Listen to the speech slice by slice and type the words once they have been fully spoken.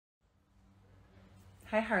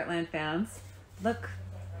Hi, Heartland fans. Look,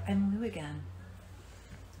 I'm Lou again.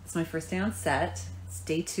 It's my first day on set. It's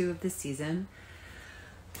day 2 of this season.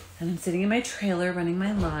 And I'm sitting in my trailer running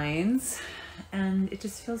my lines. And it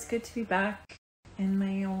just feels good to be back in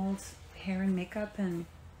my old hair and makeup and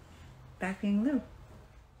back being Lou.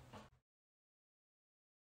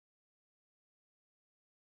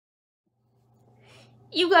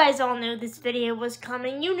 You guys all knew this video was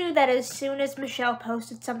coming. You knew that as soon as Michelle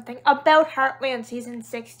posted something about Heartland Season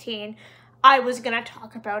 16, I was gonna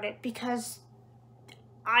talk about it because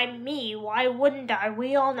I'm me. Why wouldn't I?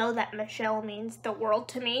 We all know that Michelle means the world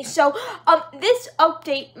to me. So, this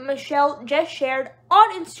update Michelle just shared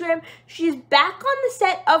on Instagram. She's back on the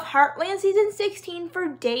set of Heartland Season 16 for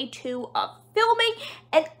day 2 of filming,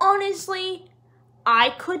 and honestly, I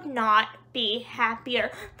could not be happier.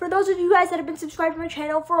 For those of you guys that have been subscribed to my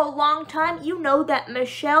channel for a long time, you know that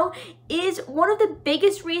Michelle is one of the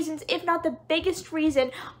biggest reasons, if not the biggest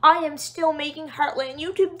reason, I am still making Heartland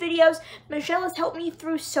YouTube videos. Michelle has helped me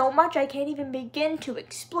through so much, I can't even begin to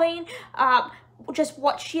explain just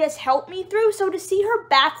what she has helped me through. So to see her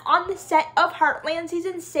back on the set of Heartland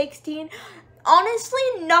Season 16, honestly,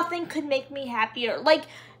 nothing could make me happier. Like,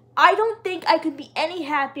 I don't think I could be any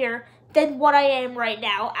happier than what I am right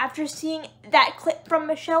now after seeing that clip from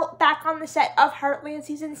Michelle back on the set of Heartland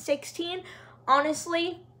Season 16.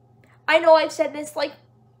 Honestly, I know I've said this like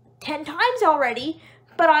 10 times already,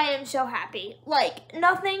 but I am so happy. Like,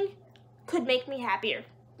 nothing could make me happier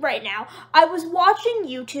right now. I was watching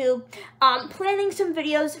YouTube, planning some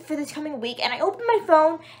videos for this coming week, and I opened my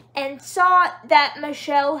phone and saw that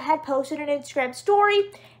Michelle had posted an Instagram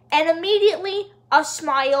story, and immediately a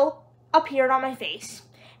smile appeared on my face.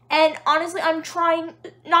 And honestly, I'm trying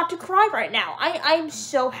not to cry right now. I'm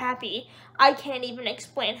so happy. I can't even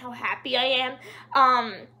explain how happy I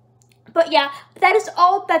am. But yeah, that is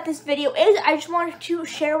all that this video is. I just wanted to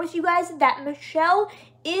share with you guys that Michelle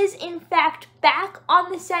is in fact back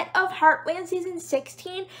on the set of Heartland Season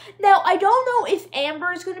 16. Now, I don't know if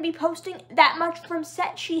Amber is going to be posting that much from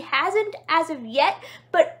set. She hasn't as of yet,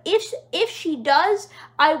 but if she does,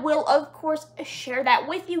 I will of course share that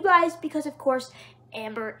with you guys because of course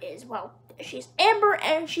Amber is, well, she's Amber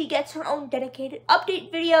and she gets her own dedicated update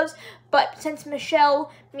videos, but since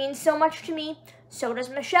Michelle means so much to me, so does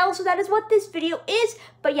Michelle, so that is what this video is.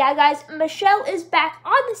 But yeah, guys, Michelle is back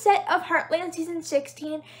on the set of Heartland Season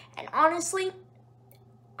 16, and honestly,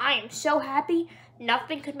 I am so happy.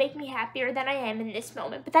 Nothing could make me happier than I am in this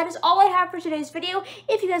moment. But that is all I have for today's video.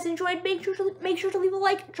 If you guys enjoyed, make sure to leave a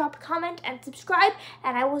like, drop a comment, and subscribe,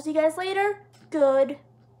 and I will see you guys later.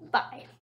 Goodbye.